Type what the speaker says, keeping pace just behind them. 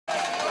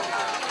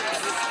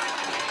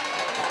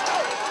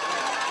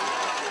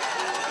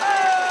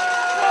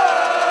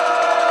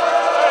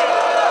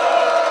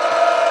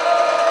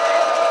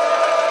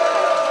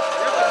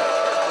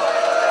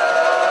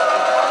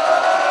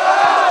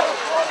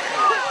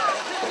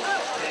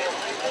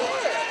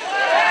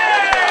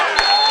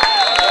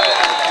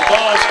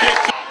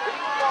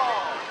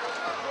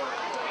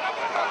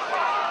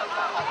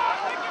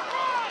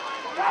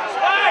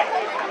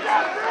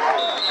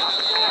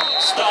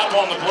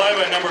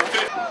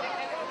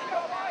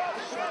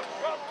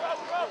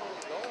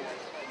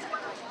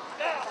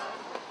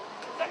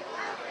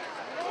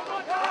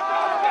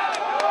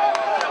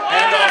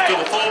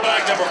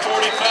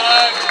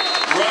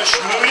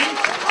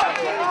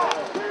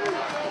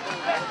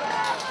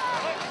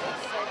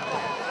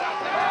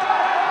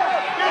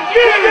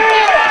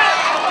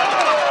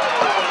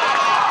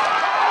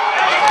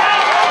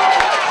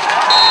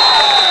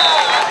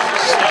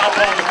Stop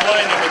on the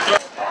play, number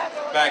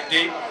 30. Back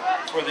deep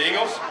for the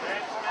Eagles.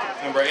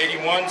 Number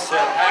 81, Seth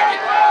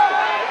Hackett.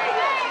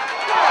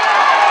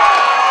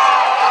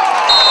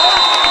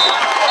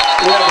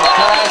 We have a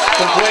pass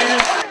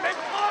completed.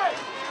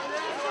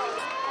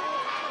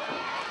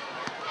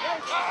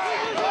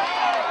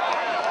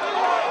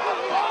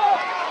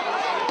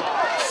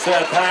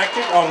 Seth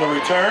Hackett on the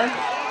return.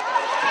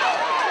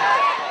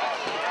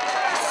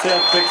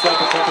 Seth picks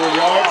up a couple of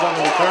yards on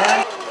the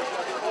return.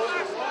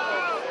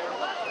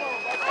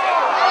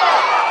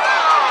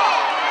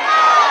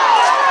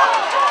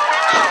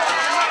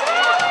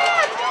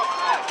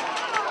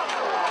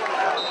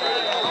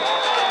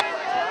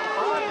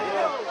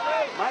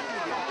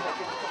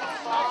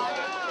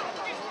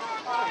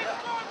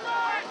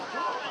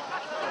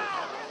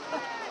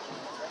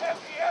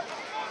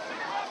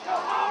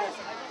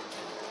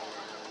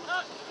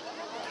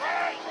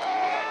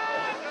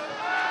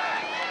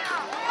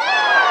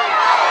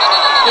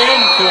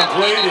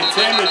 Incomplete,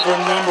 intended for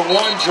number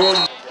 1,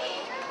 Jordan.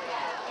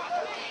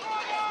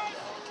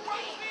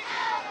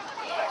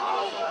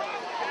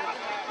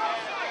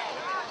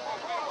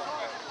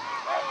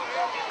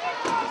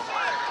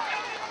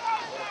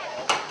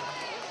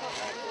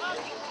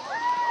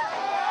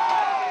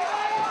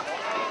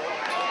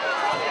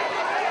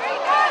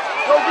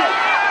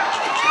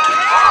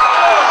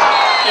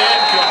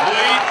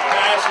 Incomplete,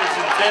 pass is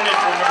intended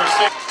for number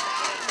 6.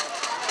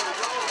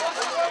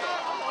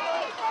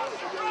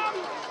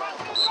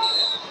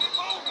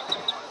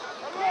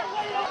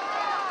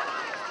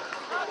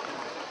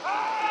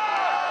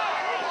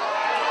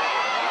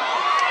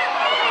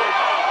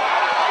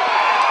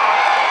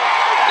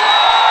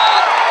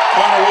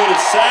 Connor Wood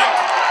is sacked.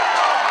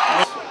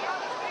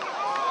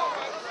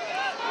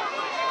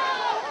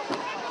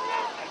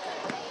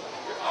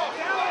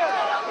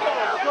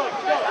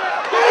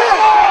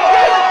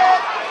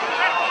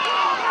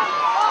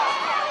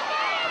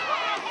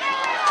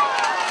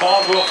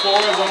 Caldwell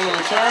Flores on the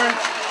return.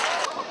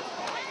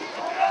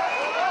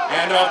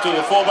 Hand off to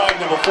the fullback,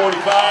 number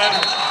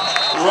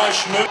 45,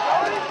 Rush Moon.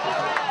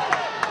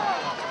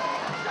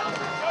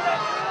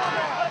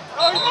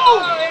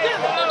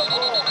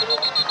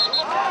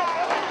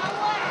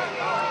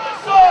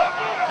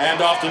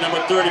 Hand off to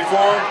number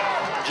 34,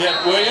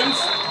 Jet Williams.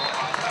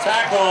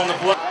 Tackle on the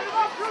play.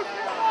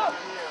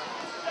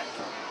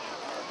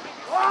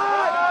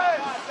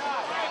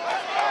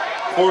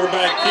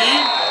 Quarterback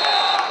key,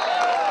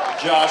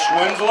 Josh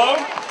Winslow.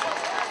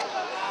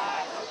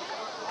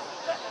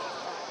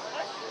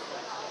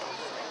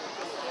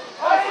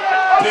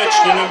 Pitch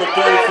to number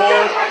 34,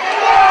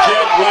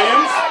 Jet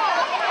Williams.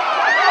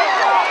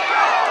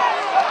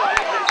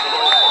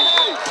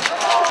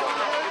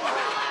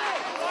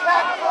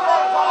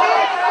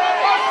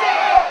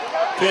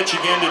 Pitch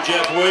again to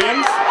Jeff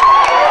Williams.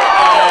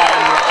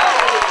 And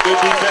good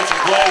defensive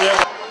play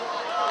there.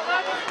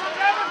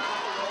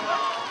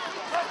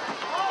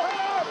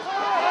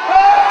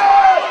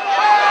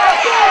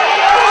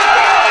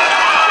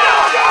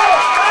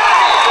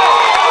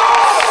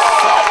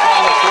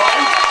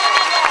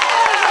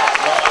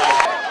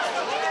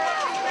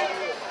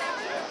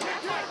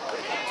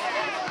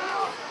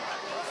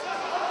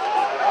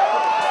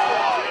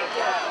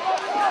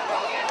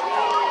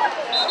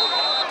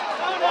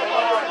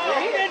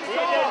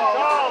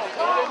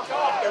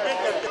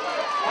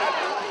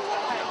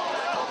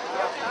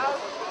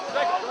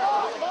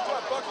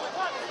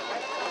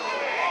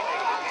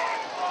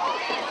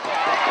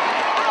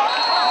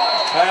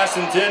 Pass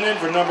intended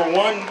for number 1,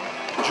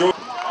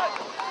 Jordan.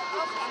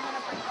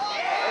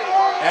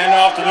 Hand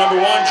off to number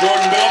 1,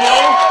 Jordan Bilbo.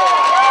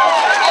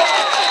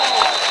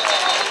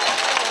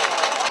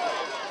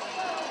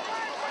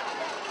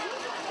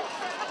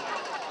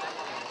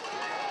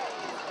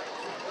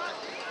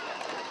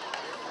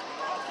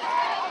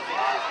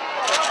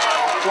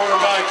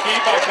 Quarterback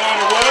keep by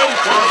Connor Wood.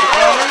 Turns the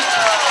corner.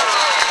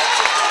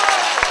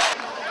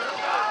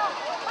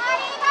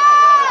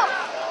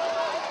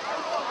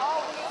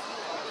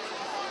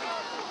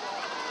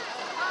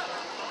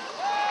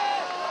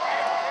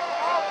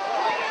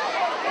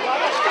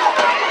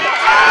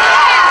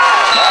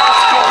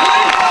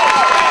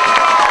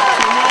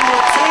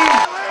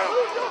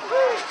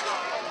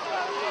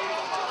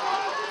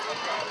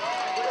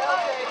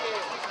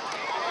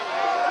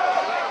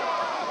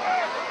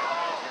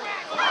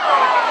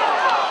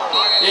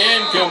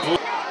 Incomplete.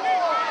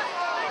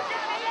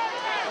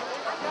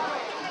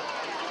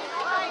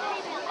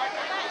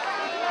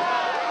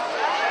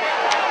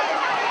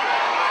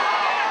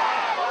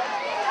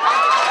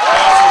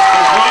 Pass is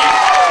complete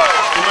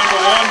to number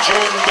 1,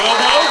 Jordan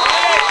Bilbo.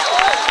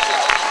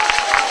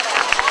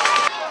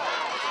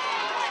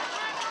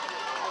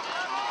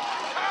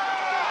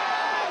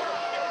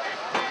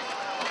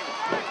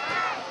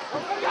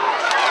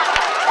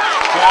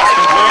 Pass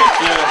complete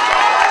to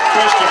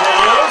Christopher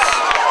Lewis.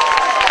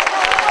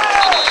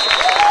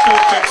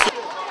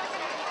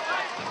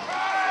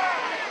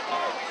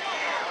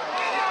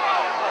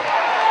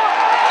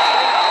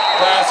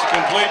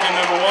 Complete to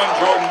number 1,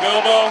 Jordan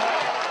Bilbo,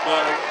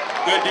 but a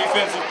good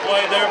defensive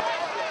play there.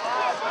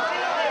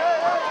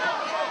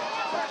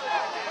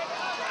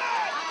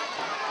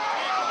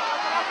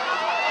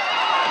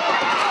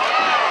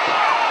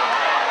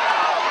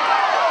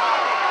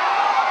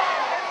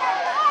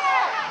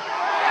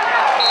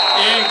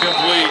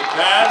 Incomplete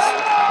pass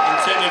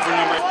intended for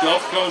number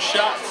Gulf Coast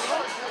Shots.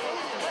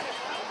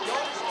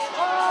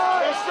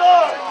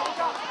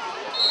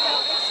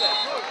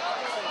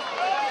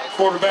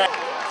 Quarterback.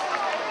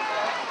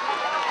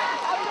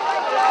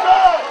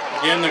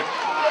 Again, the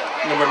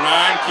number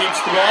 9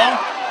 keeps the ball,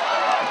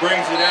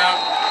 brings it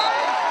out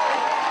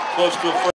close to a first.